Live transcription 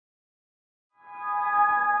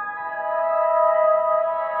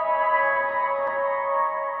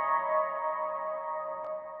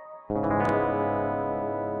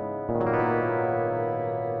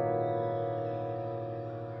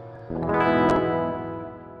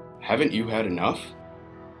Haven't you had enough?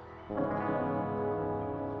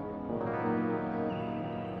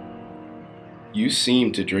 You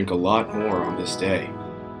seem to drink a lot more on this day.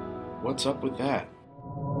 What's up with that?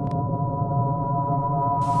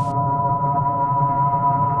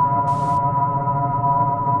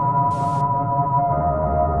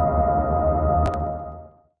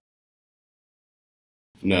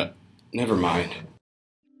 No, never mind.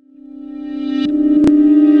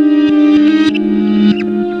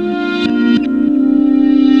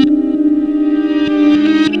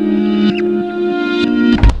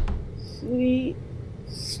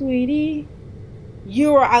 Sweetie,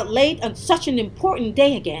 you are out late on such an important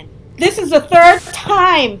day again. This is the third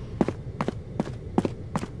time.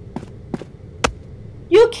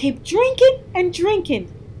 You keep drinking and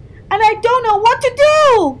drinking, and I don't know what to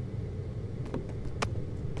do.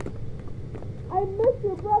 I miss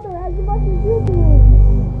your brother as much as you do.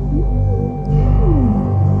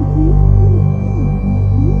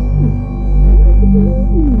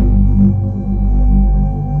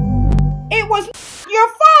 It was your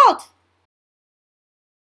fault!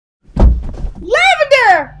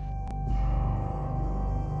 Lavender!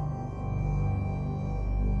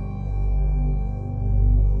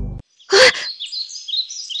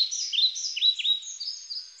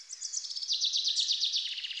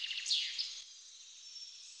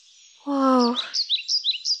 Whoa.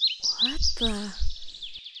 What the?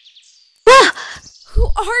 Ah! Who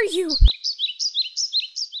are you?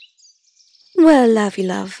 Well, lovey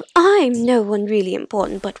love, I'm no one really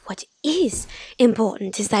important, but what is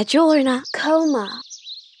important is that you're in a coma.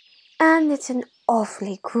 And it's an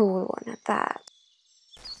awfully cruel one at that.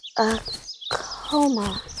 A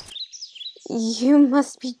coma. You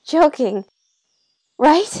must be joking,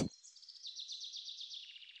 right?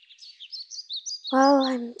 Well,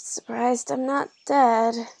 I'm surprised I'm not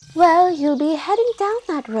dead. Well, you'll be heading down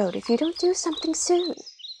that road if you don't do something soon.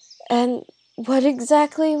 And what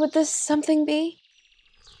exactly would this something be?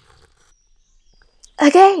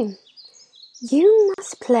 A game. You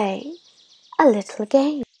must play a little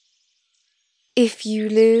game. If you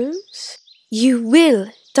lose, you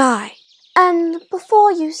will die. And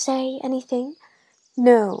before you say anything,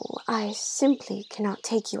 no, I simply cannot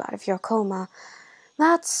take you out of your coma.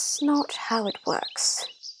 That's not how it works.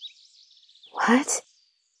 What?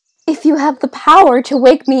 If you have the power to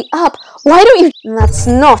wake me up, why don't you? That's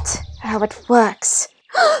not how it works.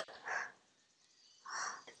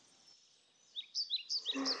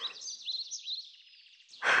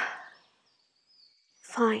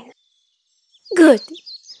 Fine. Good.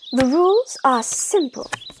 The rules are simple.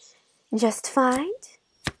 Just find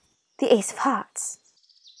the Ace of Hearts.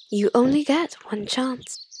 You only get one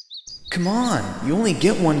chance. Come on, you only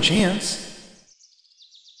get one chance.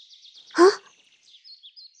 Huh?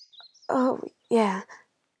 Oh, yeah.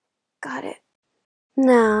 Got it.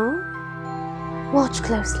 Now, watch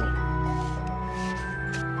closely.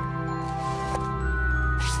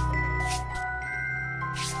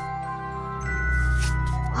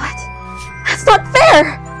 What? That's not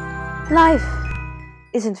fair! Life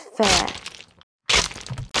isn't fair.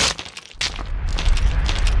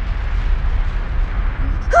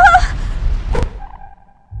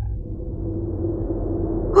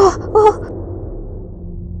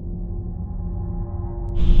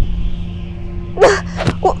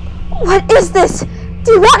 What is this?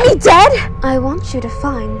 Do you want me dead? I want you to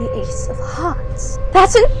find the Ace of Hearts.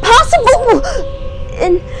 That's impossible!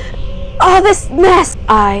 In all this mess.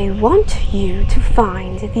 I want you to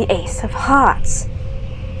find the Ace of Hearts.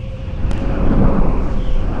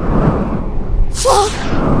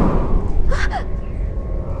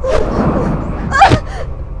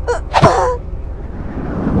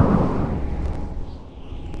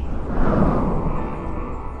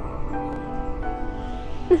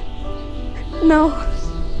 No.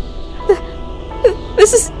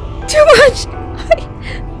 This is too much.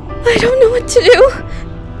 I don't know what to do.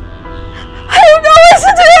 I don't know what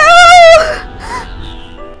to do!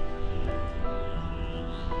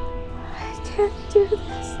 I can't do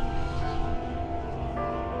this.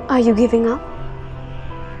 Are you giving up?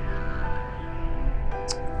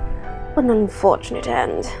 What an unfortunate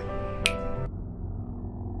end.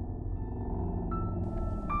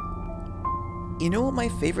 You know what my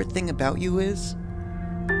favorite thing about you is?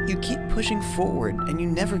 You keep pushing forward and you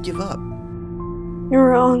never give up. You're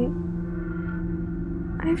wrong.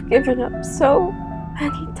 I've given up so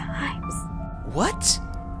many times. What?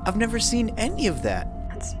 I've never seen any of that.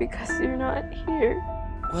 That's because you're not here.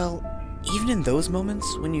 Well, even in those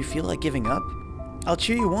moments when you feel like giving up, I'll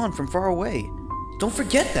cheer you on from far away. Don't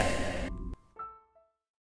forget that.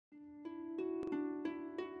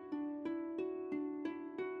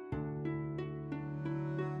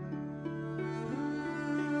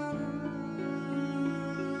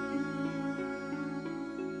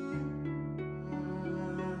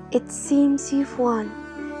 It seems you've won.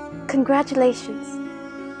 Congratulations.